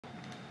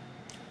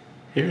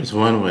Here's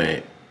one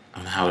way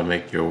on how to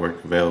make your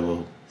work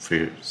available for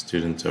your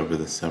students over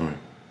the summer.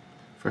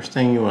 First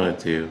thing you want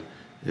to do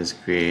is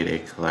create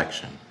a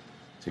collection.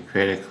 To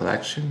create a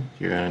collection,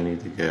 you're going to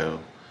need to go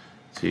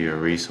to your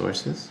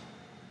resources.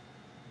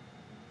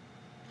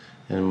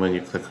 And when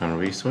you click on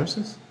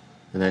resources,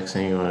 the next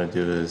thing you want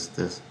to do is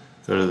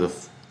go to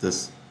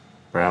this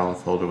brown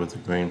folder with the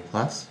green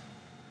plus.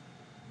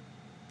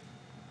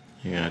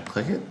 You're going to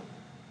click it.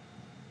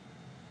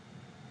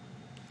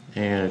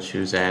 And you're going to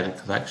choose add a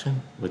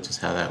collection, which is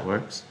how that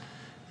works.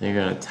 And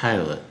you're going to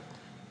title it.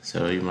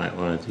 So you might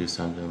want to do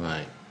something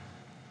like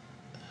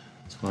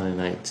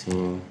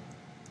 2019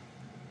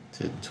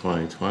 to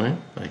 2020,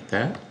 like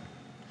that.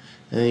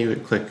 And then you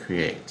would click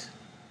create.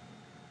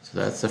 So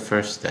that's the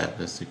first step,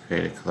 is to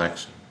create a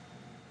collection.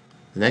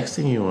 The next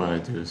thing you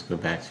want to do is go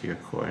back to your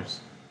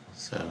course.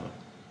 So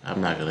I'm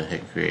not going to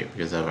hit create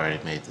because I've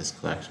already made this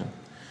collection.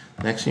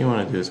 The next thing you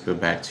want to do is go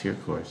back to your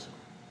course.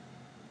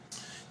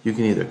 You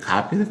can either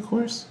copy the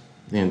course,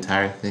 the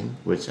entire thing,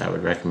 which I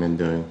would recommend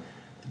doing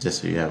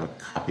just so you have a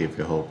copy of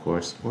your whole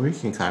course, or you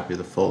can copy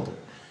the folder.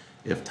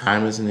 If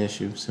time is an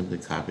issue, simply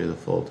copy the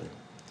folder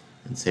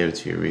and save it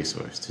to your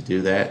resource. To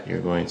do that,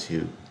 you're going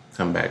to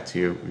come back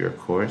to your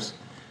course,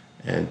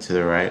 and to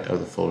the right of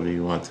the folder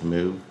you want to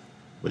move,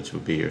 which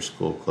would be your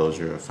school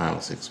closure or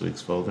final 6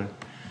 weeks folder,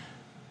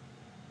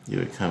 you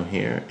would come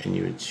here and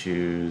you would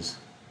choose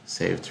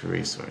Save to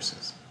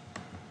Resources.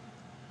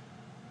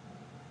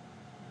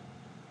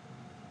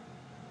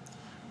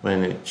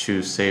 When you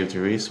choose Save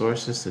to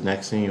Resources, the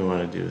next thing you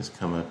want to do is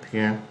come up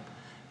here,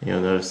 and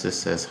you'll notice this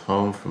says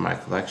Home for my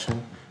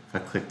collection. If I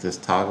click this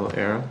toggle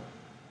arrow,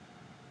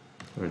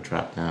 or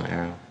drop down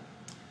arrow,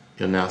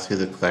 you'll now see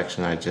the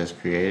collection I just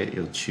created.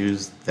 You'll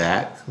choose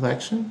that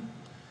collection,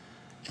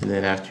 and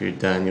then after you're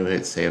done, you'll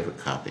hit Save a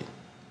Copy.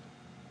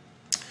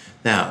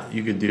 Now,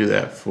 you could do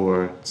that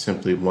for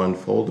simply one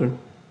folder.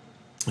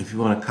 If you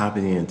want to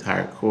copy the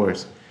entire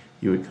course,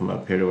 you would come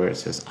up here to where it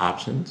says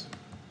Options.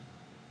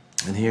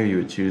 And here you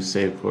would choose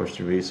Save Course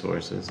to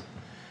Resources.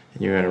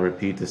 And you're going to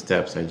repeat the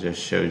steps I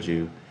just showed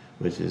you,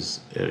 which is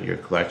your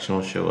collection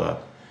will show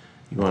up.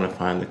 You want to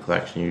find the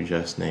collection you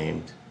just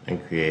named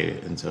and create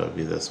it, and so it would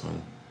be this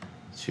one.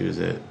 Choose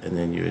it, and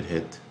then you would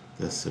hit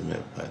the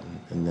Submit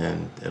button, and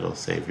then it'll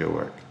save your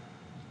work.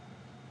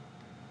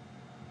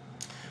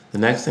 The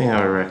next thing I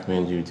would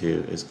recommend you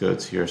do is go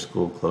to your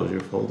school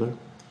closure folder.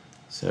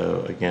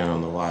 So again,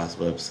 on the WAS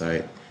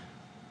website,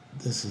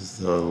 this is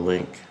the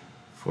link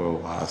for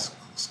WAS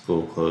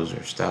school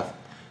closure stuff.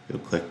 You'll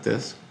click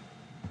this,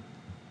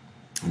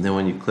 and then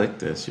when you click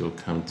this, you'll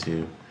come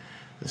to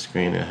the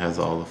screen that has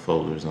all the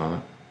folders on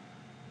it.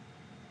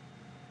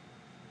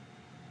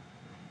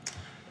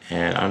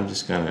 And I'm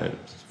just gonna,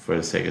 for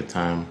the sake of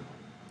time,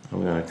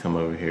 I'm gonna come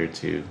over here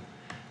to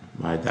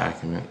my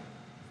document.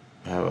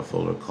 I have a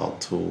folder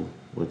called Tool,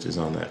 which is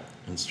on that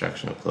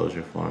instructional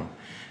closure form.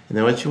 And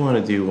then what you want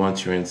to do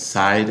once you're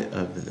inside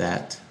of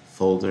that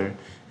folder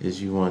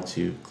is you want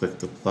to click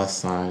the plus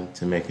sign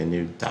to make a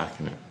new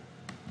document.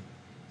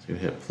 So you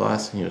hit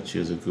plus and you'll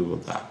choose a Google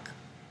Doc.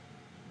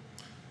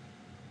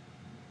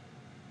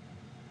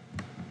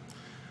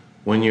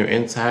 When you're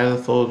inside of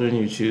the folder and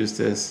you choose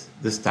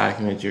this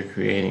document you're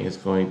creating is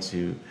going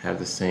to have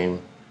the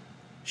same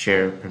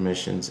share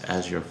permissions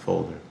as your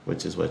folder,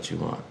 which is what you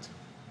want.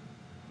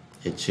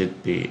 It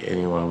should be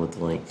anyone with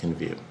the link can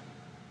view.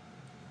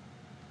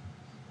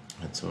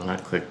 And so when I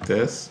click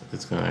this,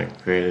 it's going to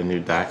create a new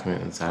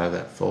document inside of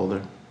that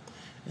folder.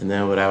 And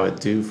then what I would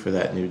do for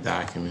that new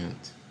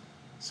document,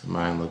 so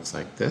mine looks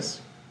like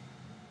this.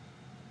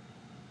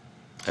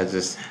 I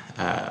just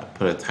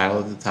put a title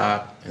at the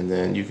top, and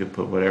then you could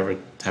put whatever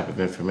type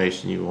of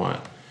information you want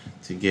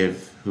to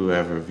give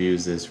whoever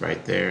views this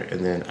right there.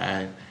 And then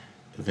I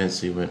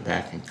eventually went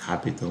back and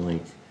copied the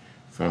link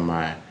from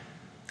my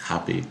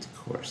copied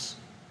course.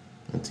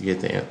 And to get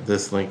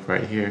this link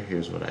right here,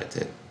 here's what I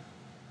did.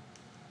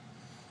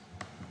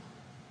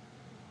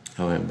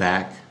 I went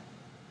back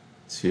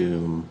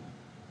to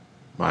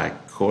my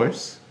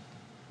course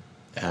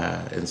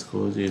in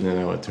Schoology, and then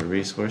I went to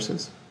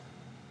Resources.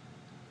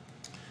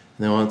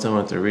 And then once I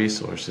went to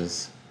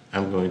Resources,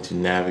 I'm going to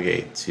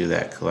navigate to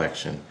that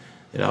collection.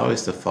 It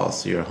always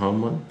defaults to your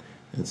home one,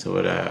 and so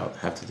what I'll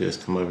have to do is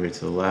come over here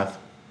to the left,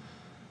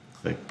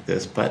 click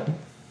this button,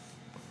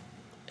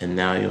 and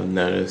now you'll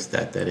notice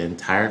that that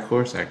entire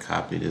course I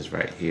copied is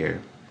right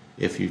here,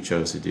 if you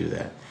chose to do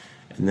that.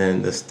 And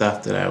then the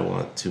stuff that I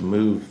want to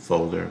move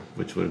folder,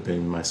 which would have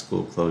been my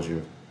school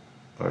closure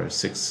or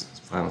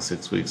final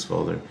 6 weeks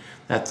folder,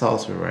 that's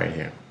also right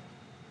here.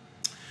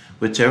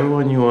 Whichever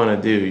one you want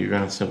to do, you're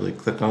going to simply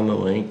click on the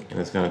link and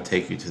it's going to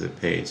take you to the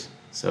page.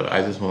 So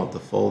I just want the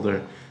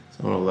folder, so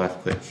I'm going to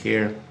left click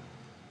here.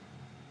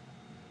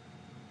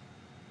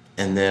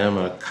 And then I'm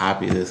going to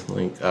copy this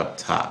link up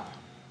top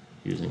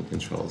using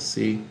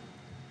Control-C. And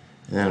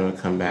then I'm going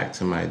to come back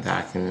to my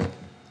document,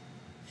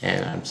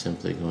 and I'm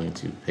simply going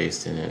to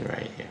paste it in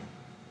right here.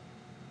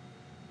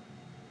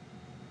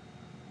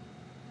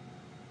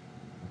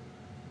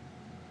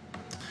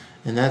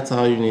 And that's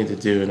all you need to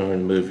do in order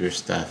to move your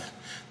stuff.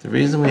 The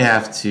reason we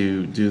have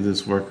to do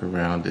this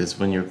workaround is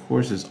when your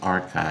course is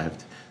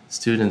archived,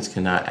 students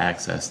cannot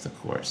access the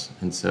course.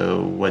 And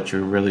so what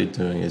you're really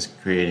doing is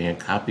creating a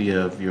copy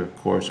of your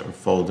course or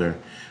folder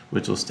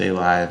which will stay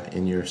live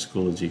in your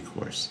Schoology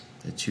course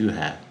that you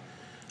have.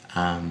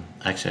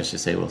 Actually, I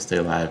should say will stay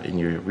live in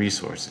your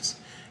resources.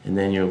 And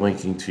then you're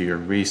linking to your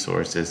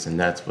resources, and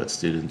that's what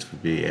students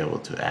would be able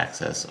to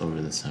access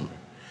over the summer.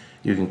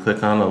 You can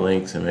click on the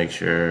links and make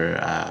sure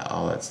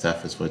all that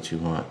stuff is what you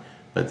want,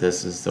 but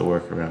this is the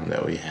workaround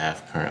that we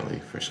have currently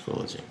for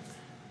Schoology.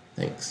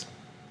 Thanks.